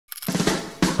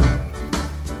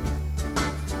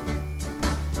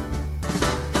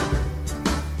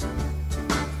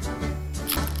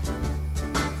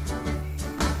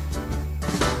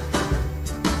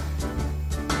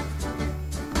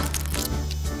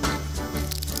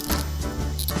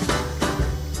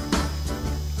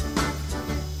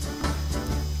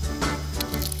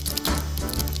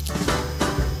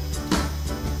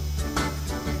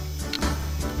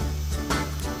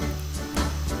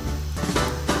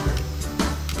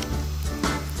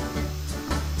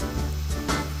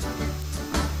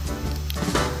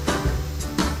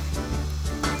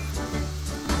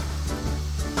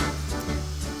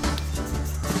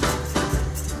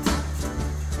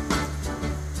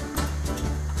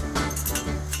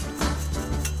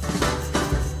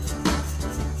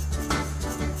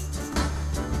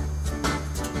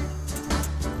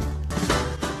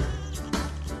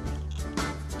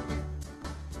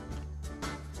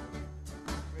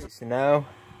So now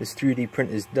this 3D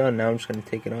print is done. Now I'm just going to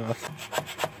take it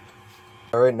off.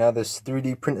 Alright, now this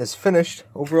 3D print is finished.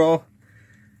 Overall,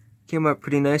 came out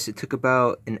pretty nice. It took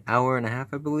about an hour and a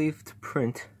half, I believe, to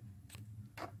print.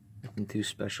 Nothing too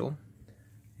special.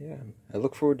 Yeah, I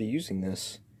look forward to using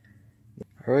this.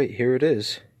 Alright, here it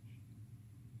is.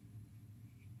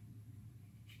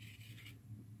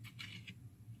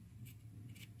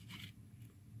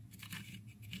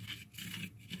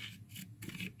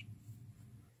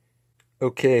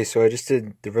 Okay, so I just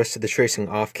did the rest of the tracing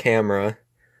off camera.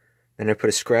 Then I put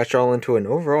a scratch all into it, and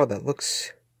overall that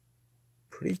looks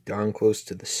pretty darn close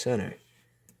to the center.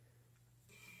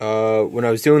 When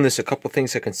I was doing this, a couple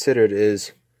things I considered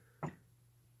is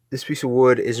this piece of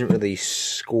wood isn't really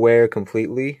square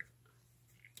completely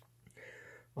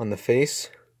on the face,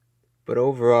 but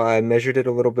overall I measured it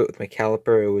a little bit with my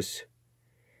caliper.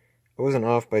 It wasn't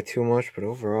off by too much, but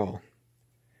overall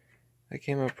that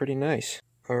came out pretty nice.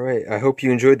 Alright, I hope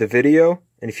you enjoyed the video,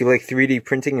 and if you like 3D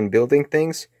printing and building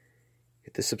things,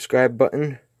 hit the subscribe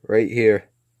button right here.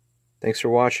 Thanks for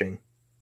watching.